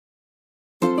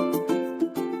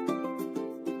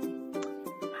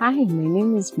Hi, my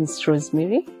name is Miss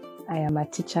Rosemary. I am a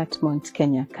teacher at Mount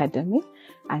Kenya Academy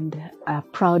and a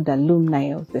proud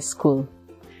alumni of the school.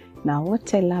 Now,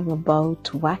 what I love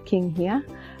about working here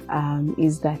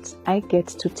is that I get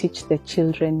to teach the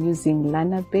children using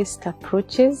learner-based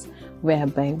approaches,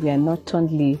 whereby we are not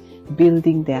only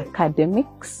building their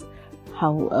academics,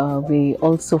 how we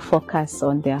also focus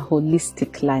on their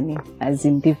holistic learning as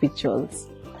individuals.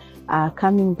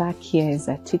 Coming back here as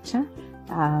a teacher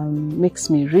makes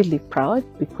me really proud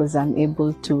because I'm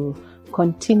able to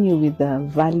continue with the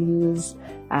values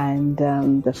and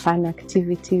the fun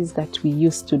activities that we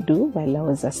used to do while I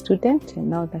was a student, and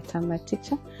now that I'm a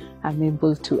teacher, I'm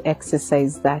able to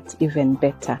exercise that even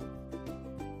better.